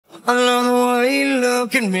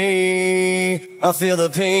look at me, I feel the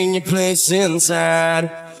pain you place inside.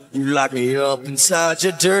 You lock me up inside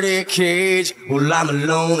your dirty cage. Well, I'm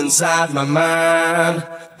alone inside my mind.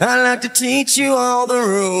 I like to teach you all the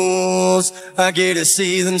rules. I get to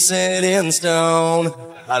see them set in stone.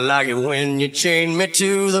 I like it when you chain me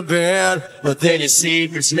to the bed, but then your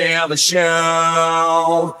secrets never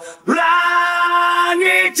show. I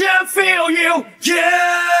need to feel you,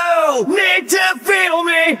 you need to feel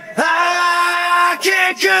me. I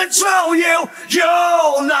can't control you,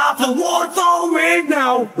 you're not the one for me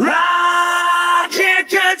now. I can't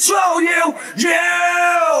control you,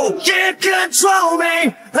 you can't control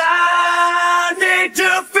me. I need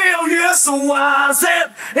to feel you, so I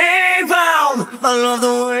said, hey, bound. I love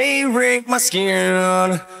the way you rake my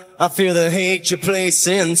skin. I feel the hate you place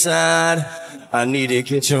inside. I need to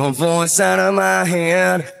get your voice out of my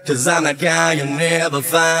head, 'cause I'm that guy you'll never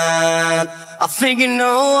find. I think you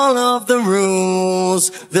know all of the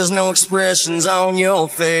rules. There's no expressions on your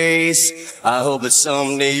face. I hope that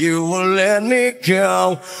someday you will let me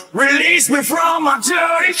go. Release me from my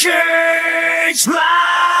dirty cage.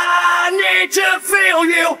 I need to feel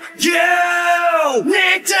you, you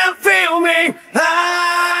need to feel me.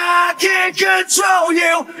 I can't control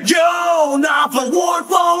you, you're not the one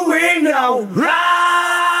for me now.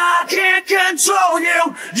 I can't control you,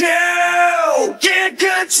 you can't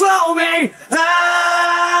control me.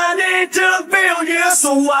 I need to feel you,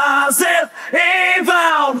 so I said, hey,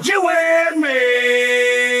 found you and me.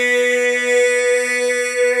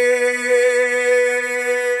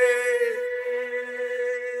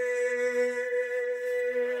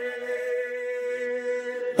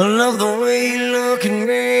 I love the way you look at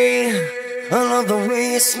me. I love the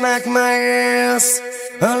way you smack my ass.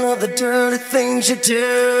 I love the dirty things you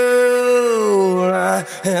do. I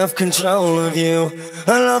have control of you.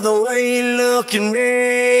 I love the way you look at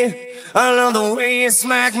me. I love the way you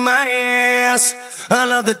smack my ass. I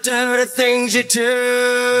love the dirty things you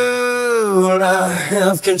do. I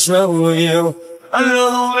have control of you. I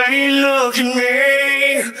love the way you look at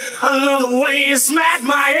me. I love the way you smack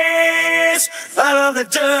my ass. I love the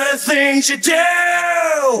dirty things you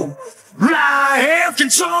do. I have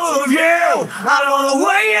control of you. I love the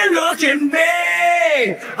way you look at me.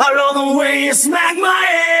 I love the way you smack my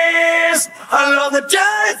ass. I love the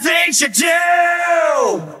dirty things you do.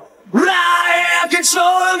 I have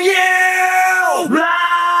control of you.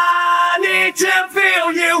 I need to feel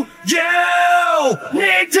you. You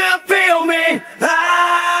need to feel me.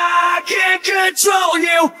 I can't control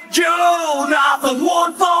you. You're not the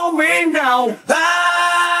one for me now.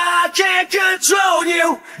 I can't control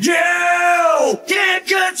you. You can't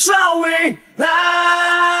control me.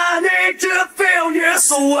 I need to feel you,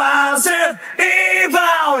 so I said,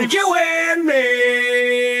 even you and me.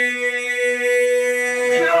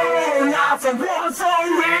 You're not the one for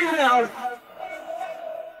me now.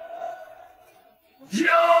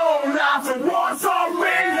 You're not the one for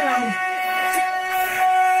me now.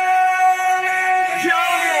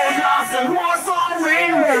 You're not the one for me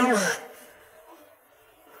now.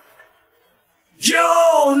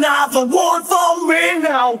 You're not the one for me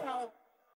now.